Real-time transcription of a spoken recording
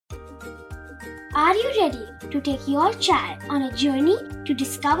Are you ready to take your child on a journey to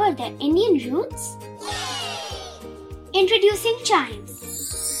discover their Indian roots? Introducing Chimes,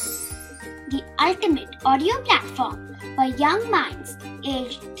 the ultimate audio platform for young minds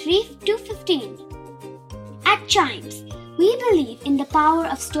aged 3 to 15. At Chimes, we believe in the power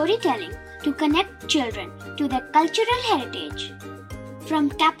of storytelling to connect children to their cultural heritage. From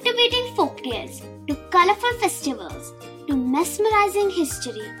captivating folktales to colorful festivals to mesmerizing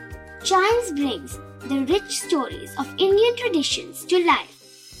history, Chimes brings the rich stories of Indian traditions to life.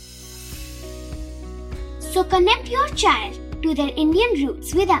 So connect your child to their Indian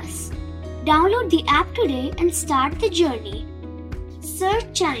roots with us. Download the app today and start the journey. Search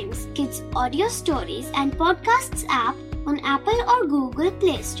Chimes Kids Audio Stories and Podcasts app on Apple or Google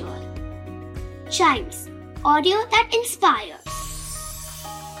Play Store. Chimes, audio that inspires.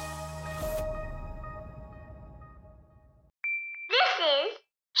 This is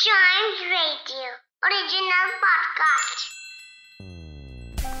Chimes Radio, original podcast.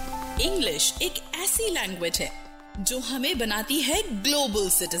 English एक ऐसी language है जो हमें बनाती है global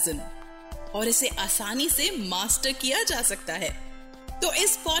citizen और इसे आसानी से मास्टर किया जा सकता है। तो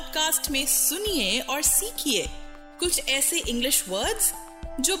इस पॉडकास्ट में सुनिए और सीखिए कुछ ऐसे इंग्लिश वर्ड्स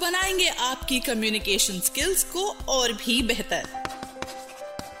जो बनाएंगे आपकी कम्युनिकेशन स्किल्स को और भी बेहतर।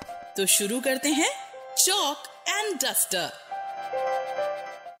 तो शुरू करते हैं chalk and duster.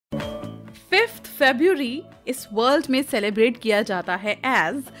 5th February इस वर्ल्ड में सेलिब्रेट किया जाता है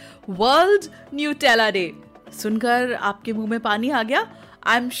एज वर्ल्ड न्यूटेला डे। सुनकर आपके मुंह में पानी आ गया?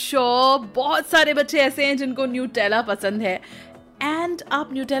 आई एम श्योर बहुत सारे बच्चे ऐसे हैं जिनको न्यूटेला पसंद है। एंड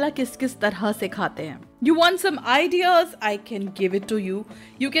आप न्यूटेला किस किस तरह से खाते हैं? You want some ideas? I can give it to you.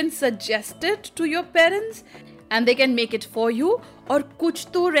 You can suggest it to your parents and they can make it for you. और कुछ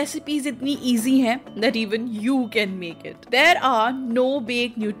तो recipes इतनी easy हैं that even you can make it. There are no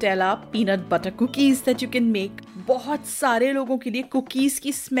bake Nutella peanut butter cookies that you can make. बहुत सारे लोगों के लिए cookies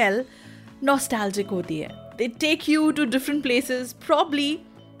की smell nostalgic होती है. They take you to different places. Probably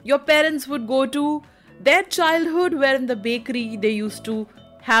your parents would go to their childhood where in the bakery they used to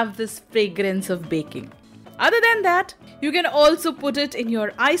have this fragrance of baking. Other than that, you can also put it in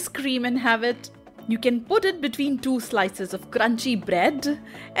your ice cream and have it. You can put it between 2 slices of crunchy bread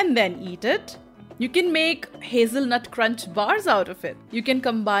and then eat it. You can make hazelnut crunch bars out of it. You can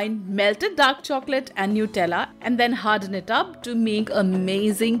combine melted dark chocolate and Nutella and then harden it up to make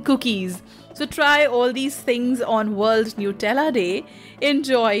amazing cookies. So try all these things on World Nutella Day.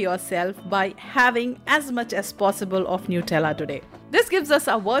 Enjoy yourself by having as much as possible of Nutella today. This gives us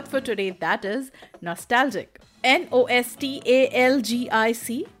our word for today, that is nostalgic. Nostalgic.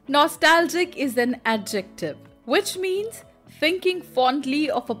 Nostalgic is an adjective, which means thinking fondly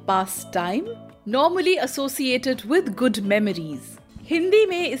of a past time, normally associated with good memories. Hindi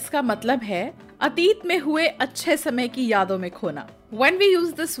में इसका मतलब है अतीत में हुए अच्छे समय की यादों में खोना. When we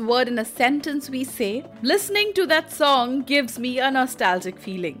use this word in a sentence, we say, listening to that song gives me a nostalgic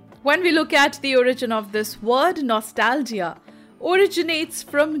feeling. When we look at the origin of this word, nostalgia originates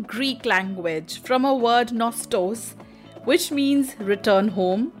from Greek language, from a word nostos, which means return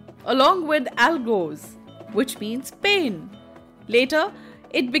home, along with algos, which means pain. Later,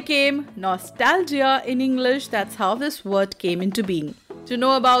 it became nostalgia in English. That's how this word came into being. To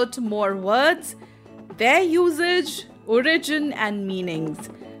know about more words, their usage, origin and meanings,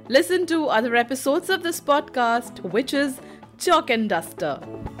 listen to other episodes of this podcast, which is Chalk and Duster.